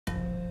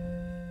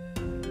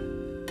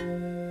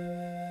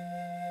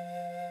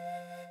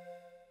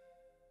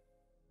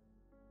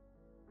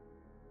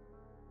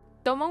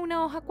Toma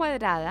una hoja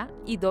cuadrada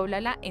y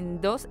dóblala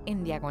en dos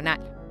en diagonal.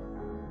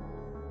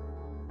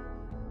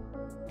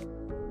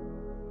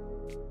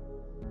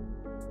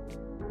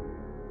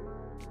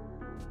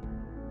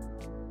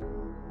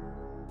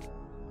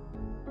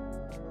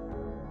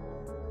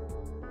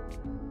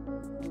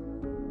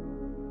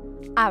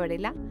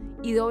 Ábrela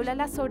y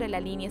dóblala sobre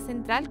la línea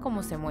central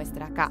como se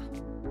muestra acá.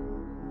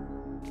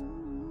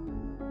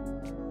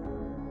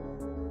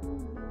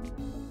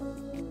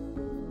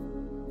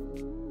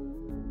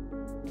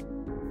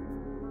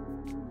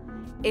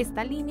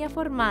 Esta línea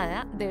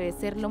formada debe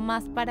ser lo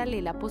más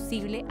paralela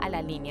posible a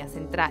la línea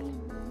central.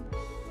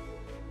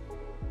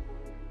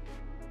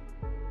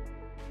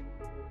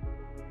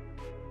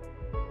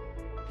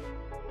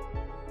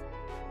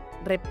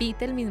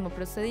 Repite el mismo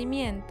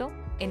procedimiento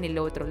en el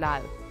otro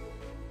lado.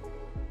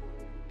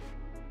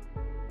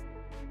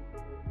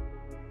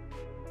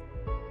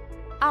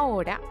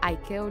 Ahora hay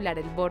que doblar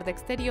el borde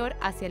exterior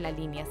hacia la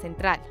línea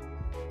central.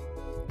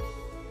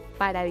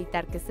 Para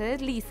evitar que se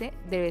deslice,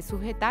 debes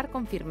sujetar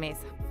con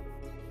firmeza.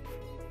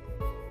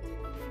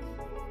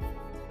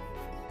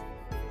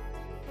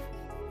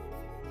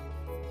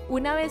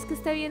 Una vez que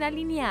esté bien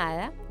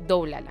alineada,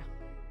 dóblala.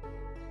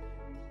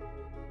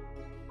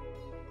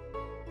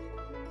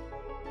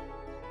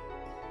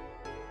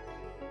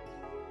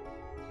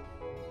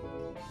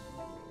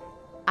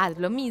 Haz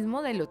lo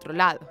mismo del otro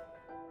lado.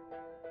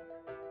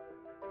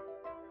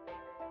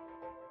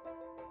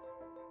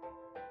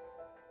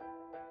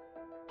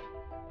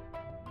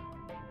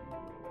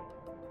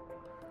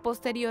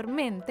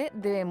 Posteriormente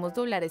debemos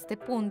doblar este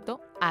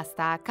punto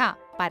hasta acá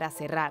para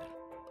cerrar.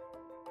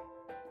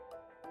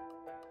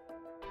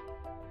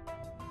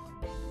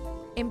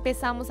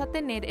 Empezamos a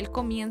tener el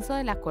comienzo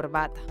de la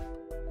corbata.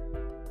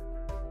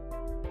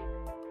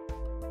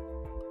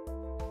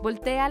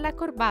 Voltea la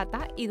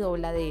corbata y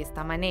dobla de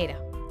esta manera.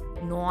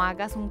 No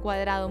hagas un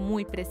cuadrado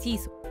muy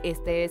preciso,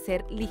 este debe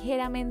ser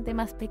ligeramente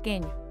más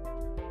pequeño.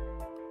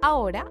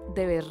 Ahora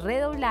debes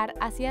redoblar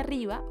hacia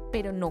arriba,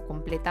 pero no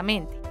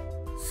completamente.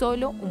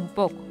 Solo un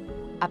poco,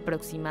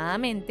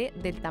 aproximadamente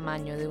del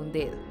tamaño de un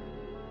dedo.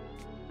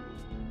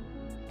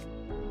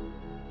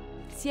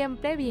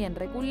 Siempre bien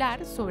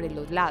regular sobre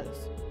los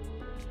lados.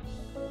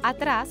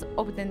 Atrás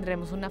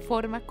obtendremos una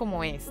forma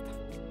como esta.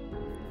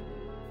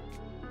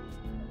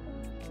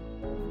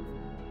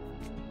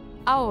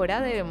 Ahora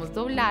debemos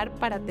doblar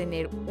para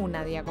tener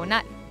una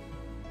diagonal.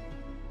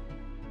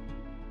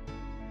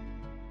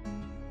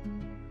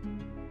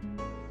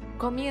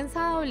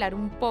 Comienza a doblar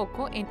un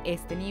poco en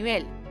este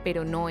nivel,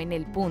 pero no en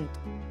el punto.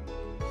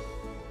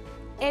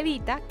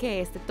 Evita que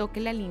este toque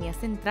la línea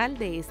central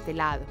de este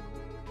lado.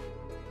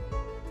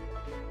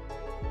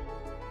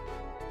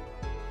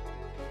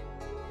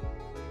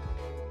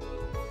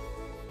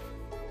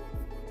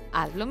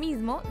 Haz lo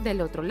mismo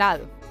del otro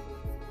lado.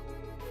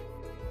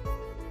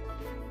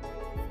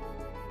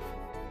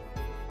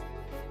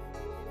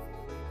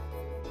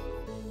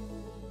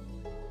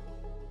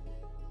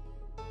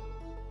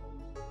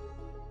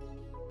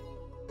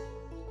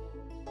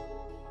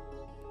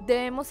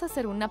 Debemos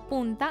hacer una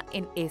punta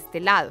en este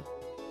lado.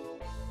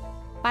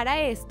 Para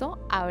esto,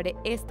 abre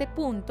este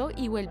punto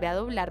y vuelve a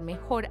doblar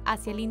mejor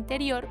hacia el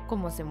interior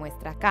como se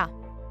muestra acá.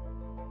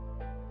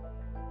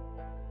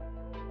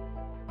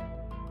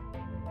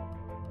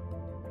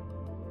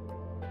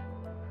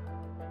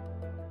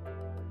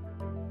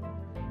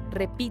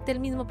 Repite el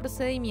mismo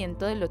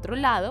procedimiento del otro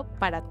lado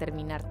para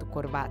terminar tu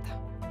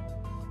corbata.